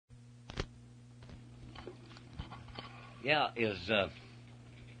yeah, is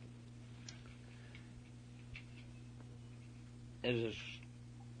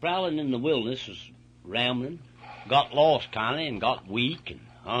prowling in the wilderness, was rambling, got lost kind of, and got weak and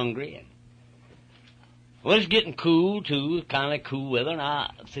hungry, and well, it's getting cool too, kind of cool weather, and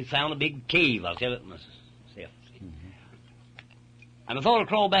I found a big cave. I'll tell it myself. And I thought I'd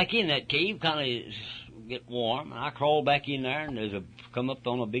crawl back in that cave, kind of get warm, and I crawled back in there, and come up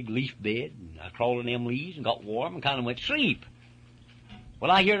on a big leaf bed, and I crawled in them leaves and got warm and kind of went to sleep. Well,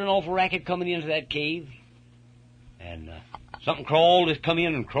 I heard an awful racket coming into that cave, and something just come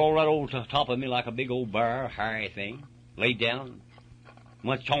in and crawled right over the top of me like a big old bear, hairy thing, laid down,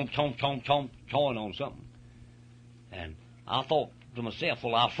 went chomp, chomp, chomp, chomp, chawing on something. And I thought to myself,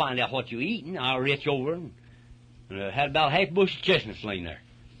 well, I'll find out what you're eating. I'll reach over and had about half a bush of chestnuts laying there.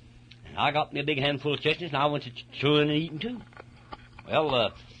 And I got me a big handful of chestnuts, and I went to chewing and eating too.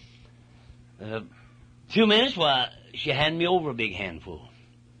 Well, a few minutes, she handed me over a big handful.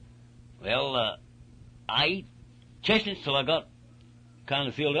 Well, I ate chestnuts till I got kind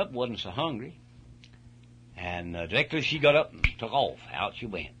of filled up, wasn't so hungry. And directly she got up and took off. Out she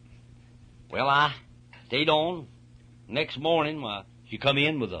went. Well, I stayed on. Next morning, she come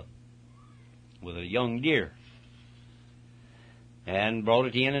in with a young deer, and brought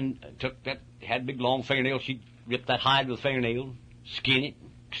it in and took that, had big long fingernails. She'd rip that hide with a fingernail, skin it,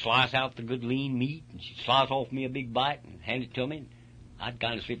 slice out the good lean meat, and she'd slice off me a big bite and hand it to me. And I'd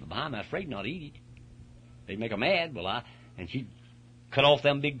kind of slip it behind me. I was afraid not to eat it. They'd make her mad. And she'd cut off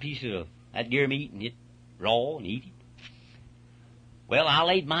them big pieces of that deer meat and eat raw and eat it. Well, I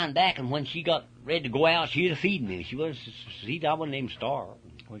laid mine back, and when she got ready to go out, she'd have feed me. She was, see, I wasn't even starved.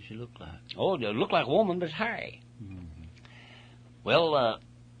 What'd she look like? Oh, it looked like a woman, but it's hairy. Mm-hmm. Well,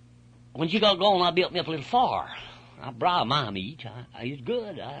 when she got gone, I built me up a little fire. I brought my meat. It's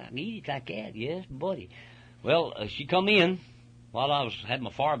good. I can eat it like that. Yes, buddy. Well, she come in while I had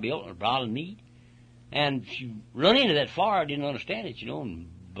my fire built and broiling meat, and she run into that fire. Didn't understand it, and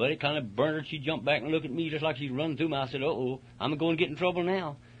Buddy kind of burned her. She jumped back and looked at me just like she'd run through me. I said, uh-oh, I'm going to get in trouble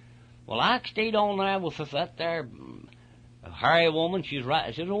now. Well, I stayed on there with that there hairy woman. She's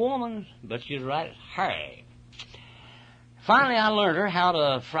right. She's a woman, but she's right hairy. Finally, I learned her how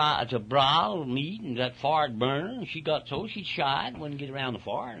to broil meat, and that fire'd burn her, and she got so she shied, wouldn't get around the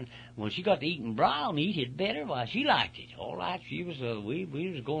fire, and when she got to eating broiled meat, it better. Why, she liked it. All right, she was, we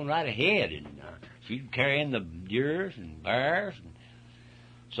was going right ahead, and she'd carry in the deers and bears, and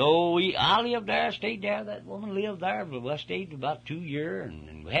so I lived there, stayed there. That woman lived there, but I stayed for about 2 years,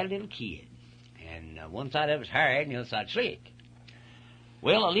 and we had a little kid. And one side of it was hairy, and the other side slick.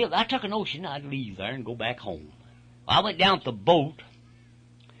 Well, I took a notion I'd leave there and go back home. I went down to the boat,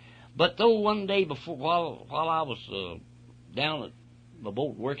 but though one day before, while I was down at the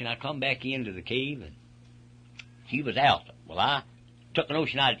boat working, I come back into the cave, and she was out. Well, I took a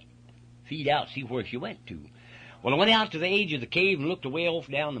notion I'd feed out, see where she went to. Well, I went out to the edge of the cave and looked away off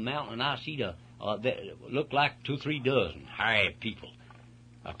down the mountain, and I see looked like 2 or 3 dozen hairy people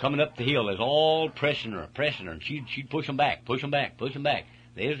coming up the hill. They was all pressing her, and she'd push them back. They was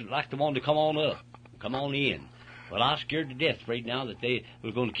like they wanted to come on up, come on in. Well, I was scared to death, afraid now that they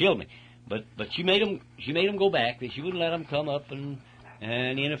was going to kill me. But she made them go back. That she wouldn't let them come up and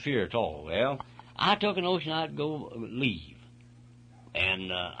interfere at all. Well, I took a notion I'd go leave.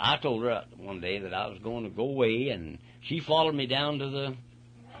 And I told her one day that I was going to go away, and she followed me down to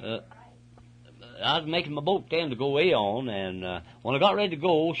the... I was making my boat then to go away on, and when I got ready to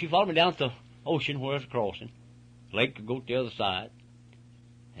go, she followed me down to the ocean where I was crossing. Lake to go to the other side.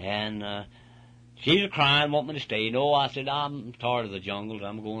 And she was crying, wanting me to stay. No, I said, I'm tired of the jungles.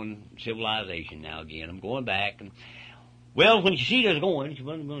 I'm going civilization now again. I'm going back. And well, when she see us going, she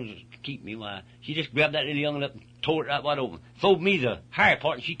wasn't going to keep me. Why, she just grabbed that little young'un up and tore it right wide open. Throwed me the hairy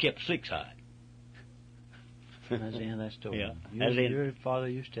part, and she kept the slick side. That's the end of that story. Yeah. Your father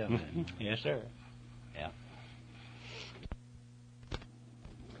used to tell me. Yes, sir.